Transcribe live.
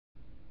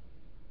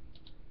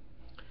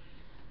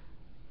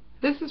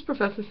This is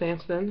Professor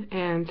Sampson,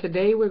 and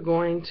today we're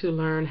going to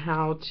learn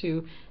how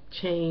to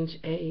change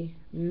a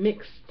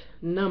mixed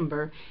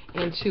number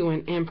into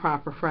an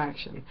improper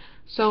fraction.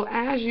 So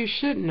as you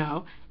should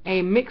know,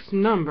 a mixed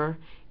number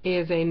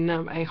is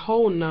a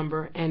whole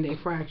number and a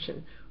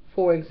fraction.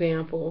 For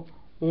example,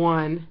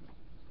 1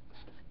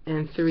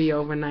 and 3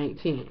 over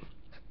 19.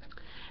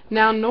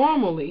 Now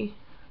normally,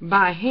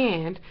 by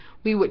hand,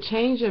 we would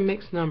change a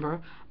mixed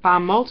number by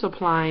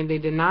multiplying the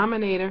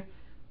denominator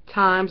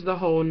times the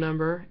whole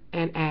number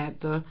and add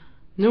the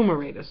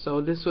numerator.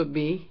 So this would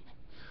be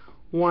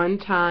 1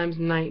 times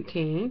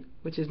 19,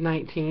 which is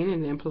 19,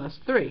 and then plus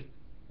 3.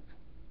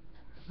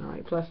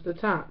 Alright, plus the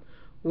top,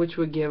 which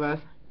would give us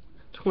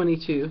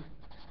 22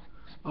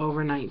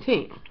 over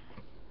 19.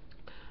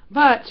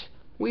 But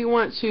we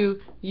want to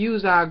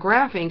use our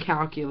graphing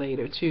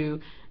calculator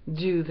to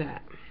do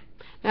that.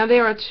 Now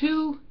there are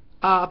two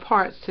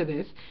parts to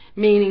this,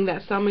 meaning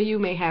that some of you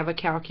may have a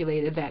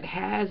calculator that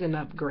has an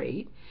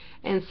upgrade,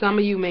 and some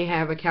of you may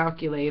have a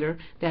calculator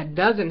that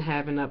doesn't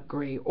have an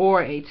upgrade,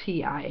 or a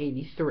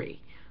TI-83.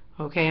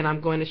 Okay, and I'm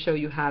going to show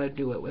you how to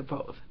do it with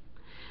both.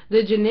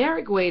 The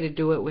generic way to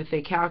do it with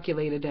a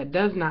calculator that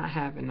does not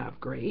have an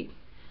upgrade,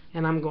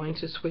 and I'm going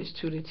to switch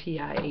to the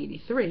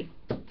TI-83.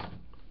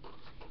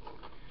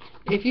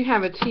 If you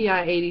have a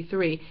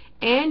TI-83,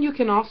 and you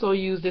can also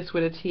use this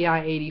with a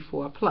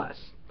TI-84 plus.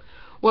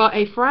 Well,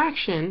 a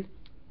fraction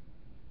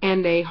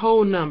and a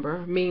whole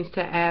number means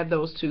to add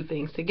those two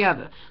things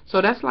together. So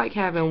that's like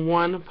having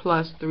 1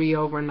 plus 3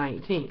 over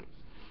 19.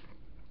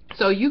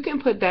 So you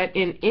can put that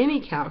in any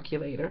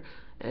calculator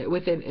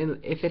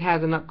if it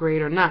has an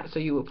upgrade or not. So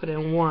you would put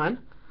in 1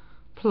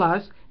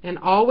 plus, and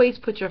always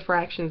put your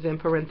fractions in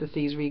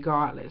parentheses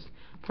regardless.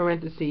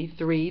 Parentheses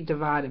 3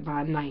 divided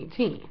by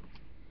 19.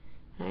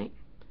 Right?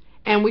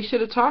 And we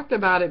should have talked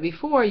about it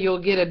before.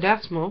 You'll get a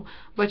decimal,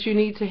 but you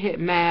need to hit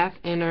math,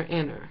 enter,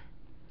 enter.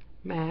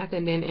 Math,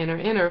 and then enter,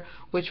 enter,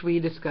 which we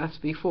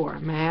discussed before.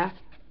 Math,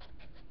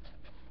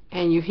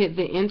 and you hit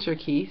the enter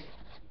keys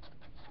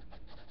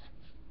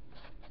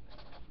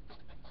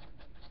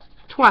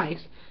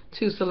twice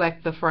to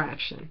select the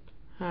fraction.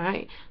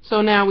 Alright,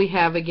 so now we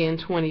have again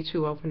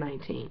 22 over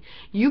 19.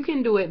 You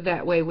can do it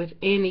that way with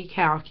any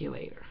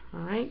calculator.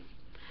 Alright,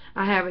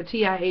 I have a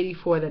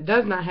TI-84 that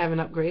does not have an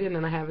upgrade, and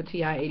then I have a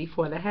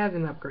TI-84 that has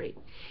an upgrade.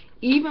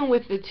 Even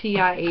with the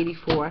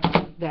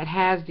TI-84 that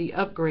has the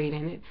upgrade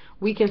in it,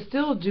 we can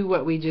still do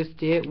what we just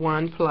did,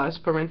 1 plus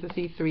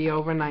parentheses 3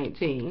 over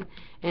 19,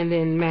 and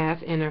then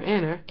math, enter,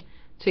 enter,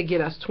 to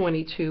get us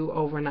 22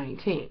 over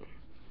 19.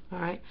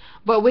 Alright,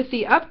 but with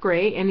the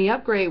upgrade, and the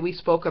upgrade we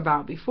spoke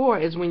about before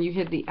is when you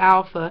hit the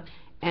alpha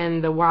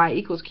and the y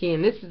equals key,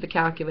 and this is the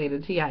calculator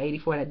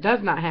TI-84 that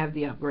does not have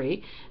the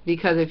upgrade,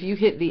 because if you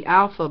hit the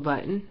alpha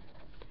button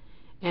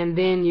and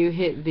then you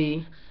hit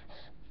the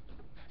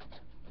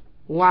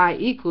y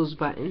equals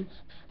button,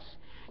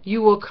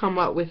 you will come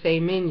up with a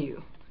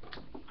menu.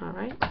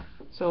 Alright,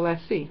 so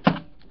let's see.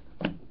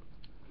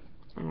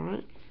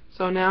 Alright,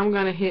 so now I'm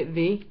going to hit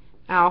the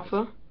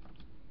alpha,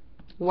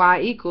 y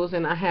equals,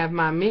 and I have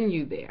my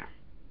menu there.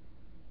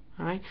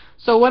 Alright,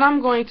 so what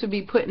I'm going to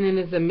be putting in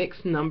is a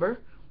mixed number,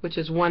 which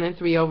is 1 and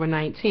 3 over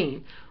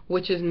 19,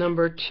 which is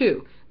number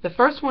 2. The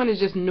first one is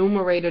just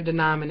numerator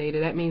denominator.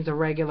 That means a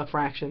regular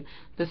fraction.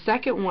 The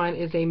second one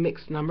is a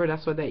mixed number.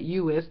 That's what that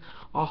U is,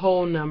 a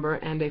whole number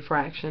and a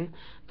fraction.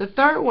 The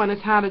third one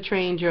is how to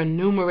change your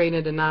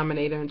numerator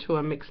denominator into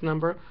a mixed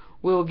number.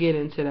 We'll get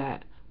into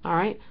that.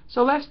 Alright,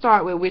 so let's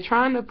start with, we're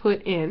trying to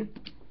put in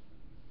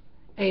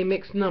a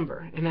mixed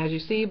number, and as you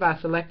see, by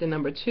selecting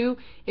number 2,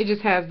 it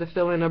just has to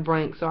fill in a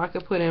blank. So I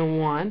could put in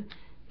 1,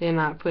 then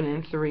I put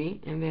in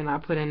 3, and then I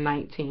put in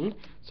 19.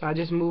 So I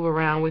just move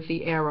around with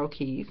the arrow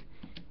keys,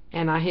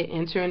 and I hit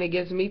enter, and it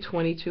gives me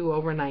 22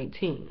 over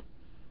 19.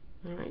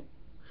 Alright,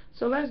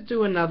 so let's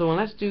do another one.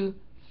 Let's do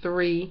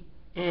 3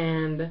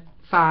 and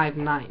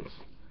 5/9.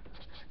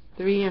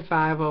 3 and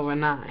 5 over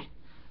 9.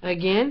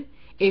 Again,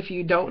 if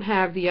you don't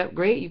have the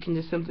upgrade, you can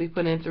just simply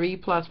put in 3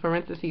 plus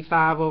parentheses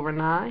 5 over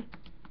 9,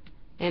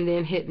 and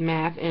then hit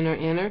math, enter,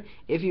 enter.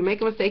 If you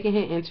make a mistake and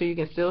hit enter, you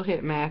can still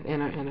hit math,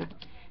 enter, enter,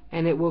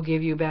 and it will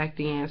give you back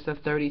the answer of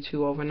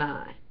 32 over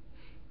 9.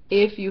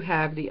 If you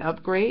have the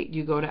upgrade,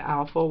 you go to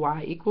alpha,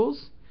 y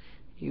equals,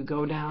 you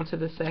go down to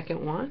the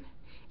second one,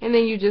 and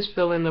then you just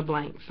fill in the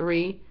blank.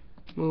 3,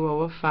 move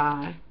over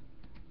 5,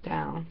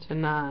 down to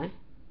 9,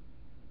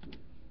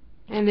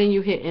 and then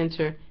you hit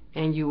enter,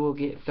 and you will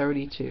get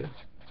 32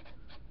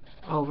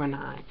 over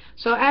 9.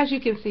 So as you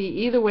can see,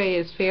 either way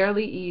is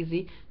fairly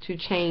easy to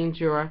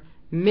change your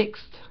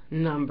mixed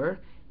number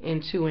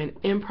into an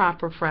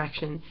improper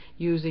fraction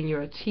using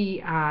your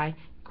TI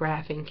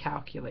graphing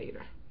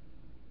calculator.